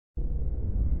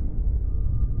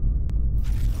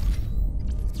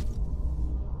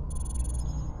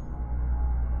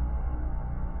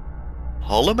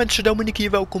Hallo mensen, Dominique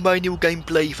hier, welkom bij een nieuwe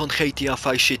gameplay van GTA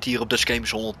 5 City hier op de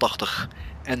Games 180.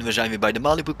 En we zijn weer bij de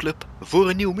Malibu Club voor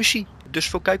een nieuwe missie, dus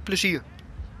veel kijkplezier.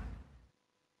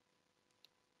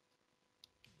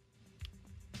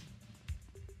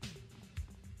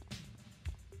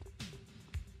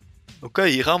 Oké,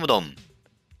 hier gaan we dan.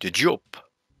 De job.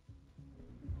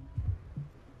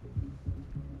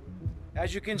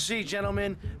 As you can see,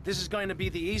 gentlemen, this is going to be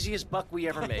the easiest buck we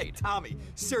ever made. Tommy,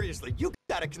 seriously, you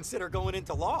gotta consider going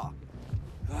into law.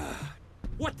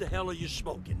 What the hell are you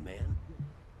smoking, man?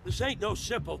 This ain't no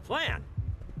simple plan.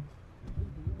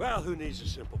 Well, who needs a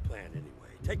simple plan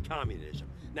anyway? Take communism.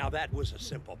 Now that was a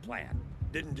simple plan.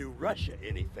 Didn't do Russia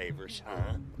any favors,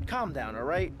 huh? Calm down, all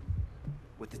right?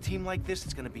 With a team like this,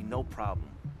 it's going to be no problem.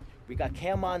 We got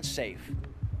Cam on safe.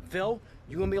 Phil,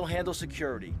 you and me will handle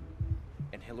security.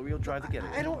 And Hillary will drive the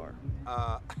getaway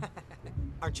car.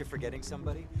 Aren't you forgetting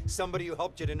somebody? Somebody who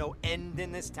helped you to no end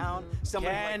in this town?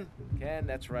 Somebody Ken,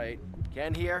 that's right.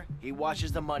 Ken here, he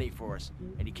washes the money for us.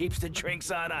 And he keeps the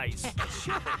drinks on ice.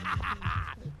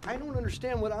 I don't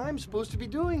understand what I'm supposed to be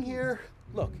doing here.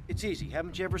 Look, it's easy.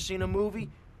 Haven't you ever seen a movie?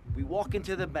 We walk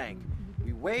into the bank,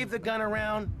 we wave the gun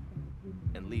around,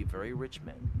 and leave very rich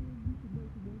men.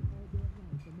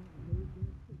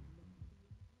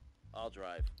 I'll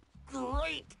drive.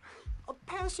 Great! A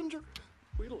passenger.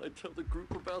 Wait till I tell the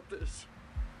group about this.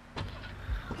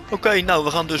 Oké, nou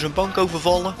we gaan dus een bank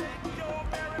overvallen.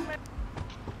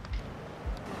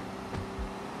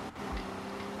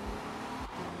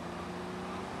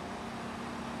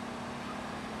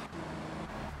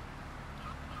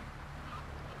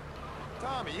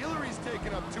 Tommy, Hillary's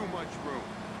taking up too much room.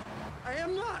 I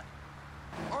am not.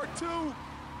 R2?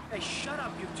 Hey, shut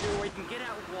up, you two, or you can get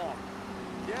out and walk.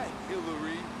 Yeah,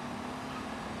 Hillary.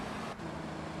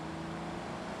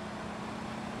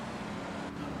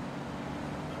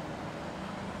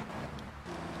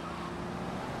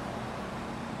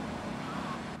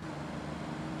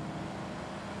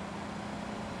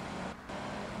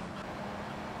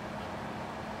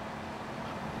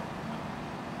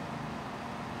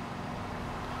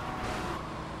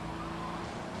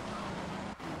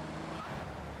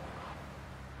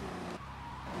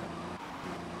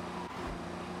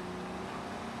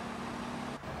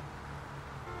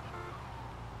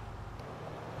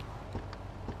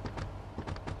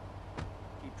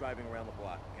 Driving around the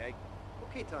block, okay?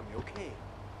 Okay, Tommy, okay.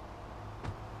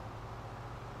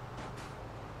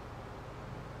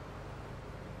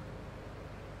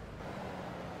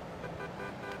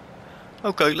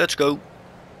 Oké, let's go.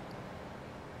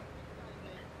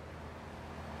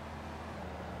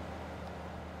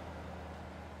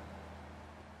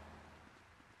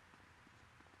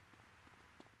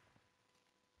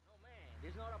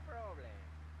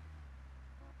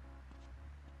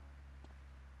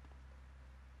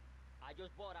 I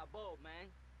just bought a boat,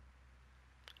 man.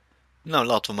 Nou,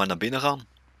 laten we maar naar binnen gaan.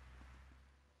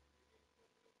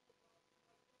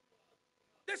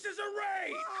 This is a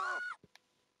raid!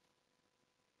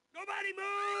 Nobody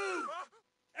move!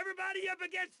 Everybody up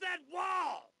against that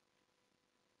wall!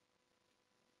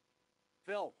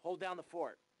 Phil, hold down the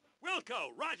fort.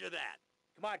 Wilco, roger that.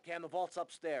 Come on, Cam, the vault's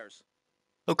upstairs.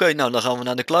 Oké, nou dan gaan we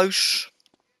naar de kluis.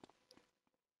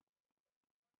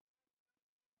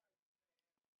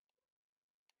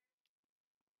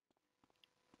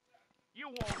 You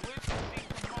won't live to see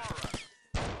tomorrow.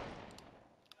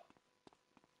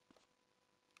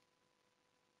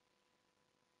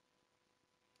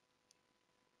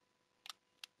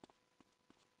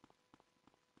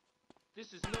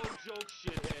 This is no joke,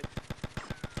 shithead.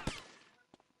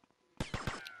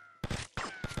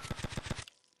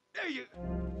 There you...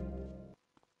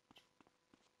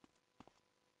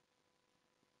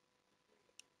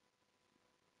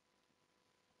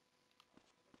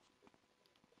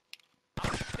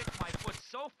 I'll stick my foot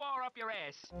so far up your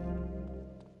ass.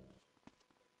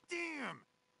 Damn!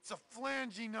 It's a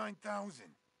flangy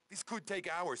 9000. This could take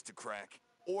hours to crack.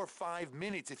 Or 5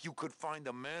 minutes if you could find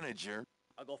the manager.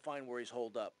 I'll go find where he's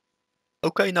holed up.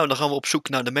 Oké, nou dan gaan we op zoek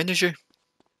naar de manager.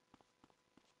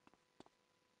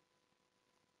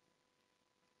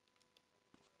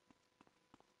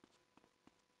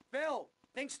 Phil,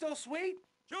 things still sweet?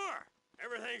 Sure,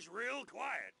 everything's real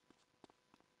quiet.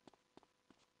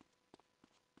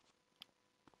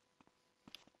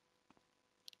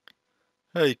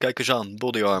 Hey, kijk eens aan,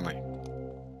 body armor.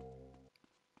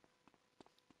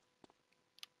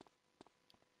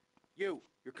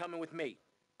 You're coming with me.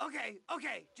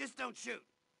 Okay, just don't shoot.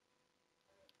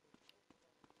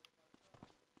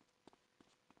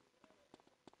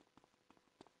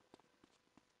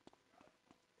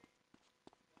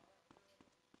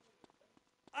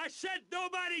 I said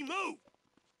nobody move!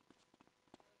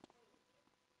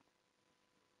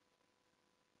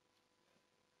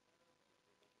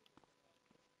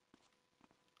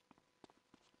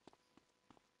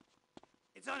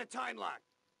 It's on a time lock.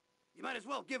 You might as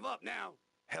well give up now.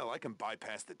 Hell, I can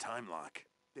bypass the time lock.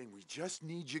 Then we just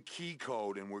need your key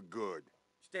code and we're good.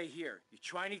 Stay here. You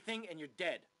try anything and you're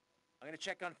dead. I'm gonna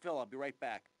check on Phil. I'll be right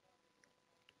back.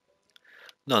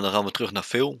 Nou, dan gaan we terug naar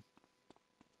Phil.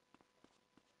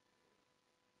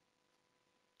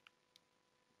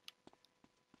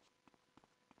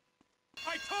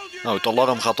 Nou, het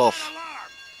alarm gaat af.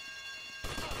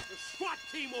 The SWAT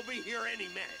team will be here any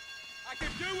minute. I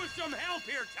could do with some help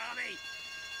here, Tommy.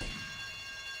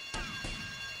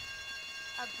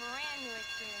 A brand new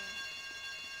experience.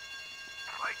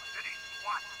 Lake City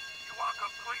SWAT, you are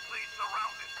completely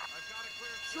surrounded. I've got a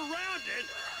clear... Surrounded?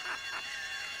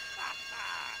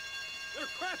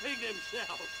 They're crapping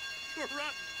themselves.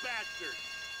 Corrupt bastards.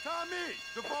 Tommy,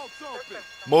 the vault's open.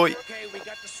 Mooi. Okay, we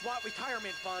got the SWAT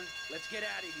retirement fund. Let's get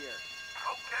out of here.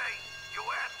 Okay, you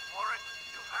asked for it.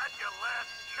 You've had your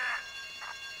last chance.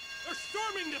 They're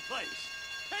storming the place.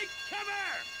 Take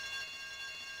cover!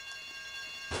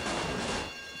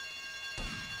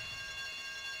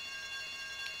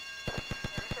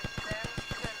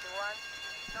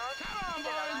 Come on,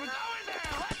 boys, we're going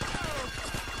down. Let's go.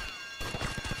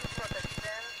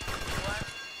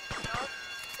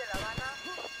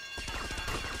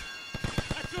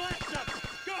 That's the last of them.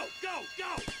 Go, go,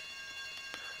 go!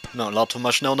 Nou, laten we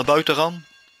maar snel naar buiten gaan.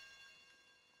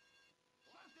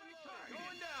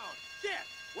 Going down. Shit!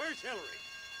 Where's Hillary?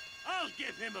 I'll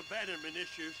give him abandonment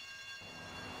issues.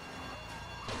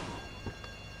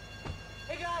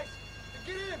 Hey guys,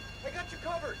 get in. I got you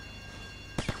covered.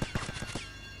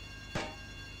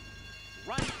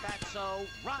 Run, fatso,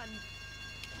 run.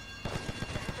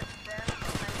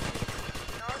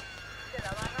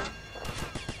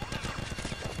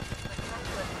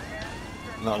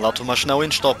 Nou, laten we maar snel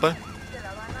instappen.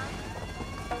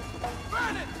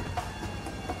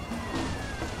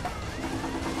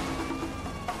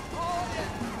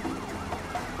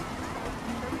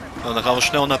 Nou, dan gaan we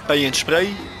snel naar Pay &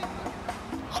 Spray.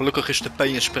 Gelukkig is de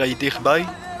Pay & Spray dichtbij.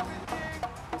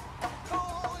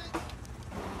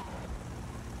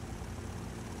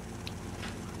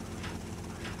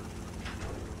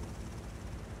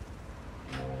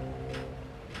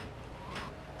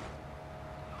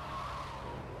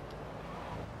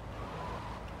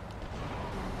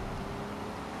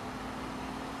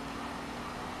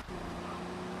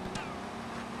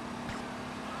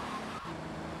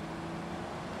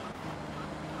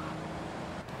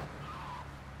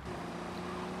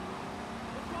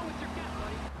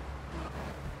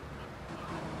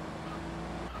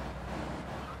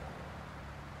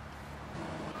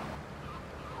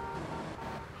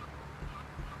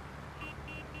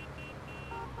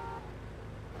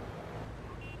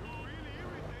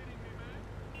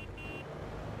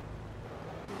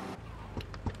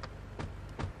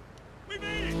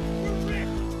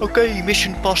 Oké,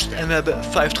 mission past en we hebben $50.000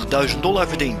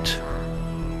 verdiend. Hi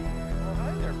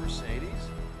there, Mercedes.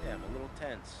 Yeah, I'm a little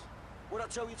tense. What I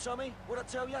tell you, Tommy? What I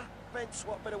tell you? Man,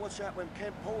 SWAT better watch out when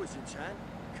Ken Paul is in town.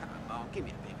 Come on, give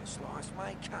me a bigger slice,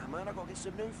 mate. Come on, I gotta get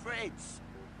some new friends.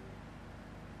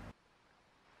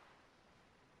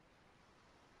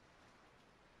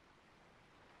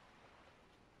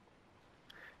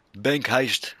 Bank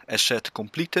heist asset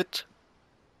completed.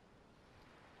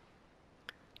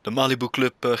 De Malibu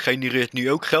Club genereert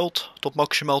nu ook geld tot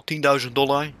maximaal $10.000.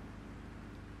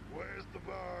 Where's the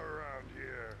bar around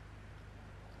here?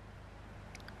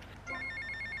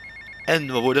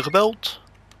 En we worden gebeld.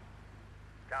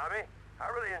 Tommy, I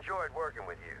really enjoyed working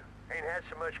with you. Ain't had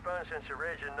so much fun since the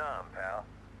Reg and Nom, pal.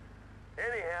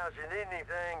 Anyhow, if you need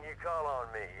anything, you call on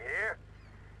me, you hear?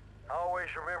 Always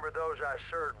remember those I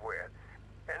served with,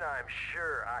 and I'm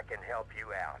sure I can help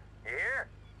you out, you hear?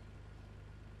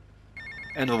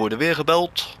 En we worden weer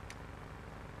gebeld.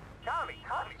 Tommy,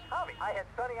 I had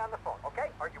Sonny on the phone, okay?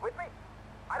 Are you with me?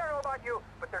 I don't know about you,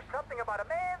 but there's something about a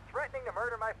man threatening to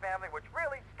murder my family which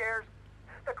really scares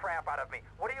the crap out of me.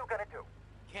 What are you gonna do?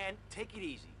 Ken, take it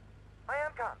easy. I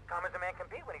am calm. Calm as a man can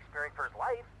be when he's fearing for his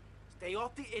life. Stay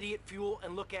off the idiot fuel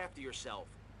and look after yourself.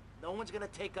 No one's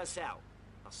gonna take us out.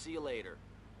 I'll see you later.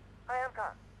 I am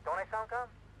calm. Don't I sound calm?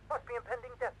 Must be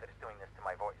impending death that is doing this to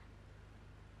my voice.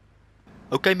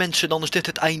 Oké mensen, dan is dit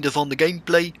het einde van de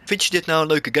gameplay. Vind je dit nou een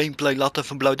leuke gameplay? Laat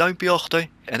even een blauw duimpje achter.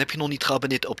 En heb je nog niet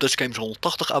geabonneerd op Dutch Games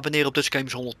 180? Abonneer op Dutch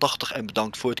Games 180 en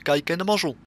bedankt voor het kijken en de mazzel.